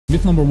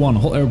Myth number 1,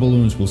 hot air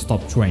balloons will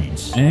stop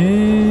trains.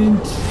 And...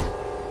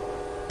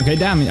 okay,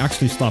 damn, it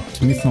actually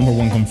stopped. Myth number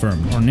 1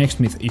 confirmed. Our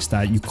next myth is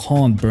that you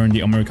can't burn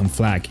the American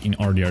flag in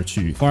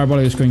RDR2. Fireball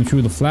is going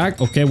through the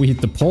flag. Okay, we hit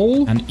the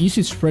pole. And is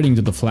it spreading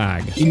to the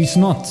flag? It is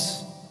not.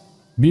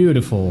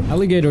 Beautiful.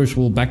 Alligators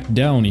will back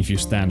down if you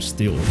stand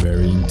still.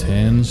 Very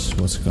intense.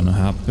 What's gonna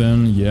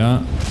happen?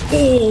 Yeah.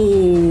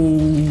 Oh,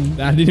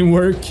 that didn't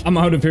work. I'm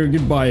out of here.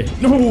 Goodbye.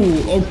 No.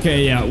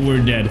 Okay, yeah,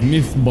 we're dead.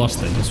 Myth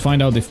busted. Let's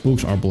find out if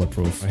books are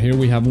bulletproof. Here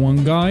we have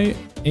one guy.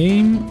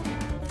 Aim.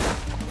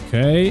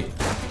 Okay.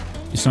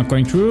 It's not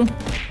going through.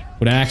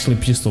 But I actually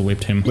pistol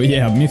whipped him. But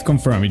yeah, myth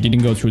confirmed. It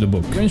didn't go through the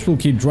book. Trains will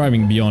keep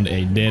driving beyond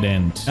a dead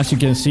end. As you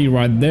can see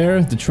right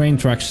there, the train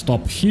tracks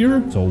stop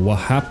here. So what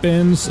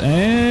happens?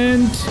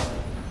 And...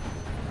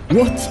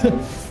 what?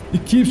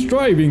 It keeps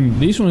driving.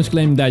 This one is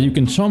claiming that you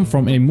can jump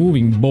from a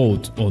moving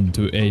boat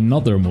onto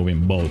another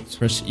moving boat.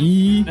 Press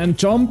E and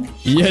jump.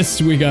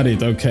 Yes, we got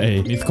it.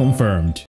 Okay. Myth confirmed.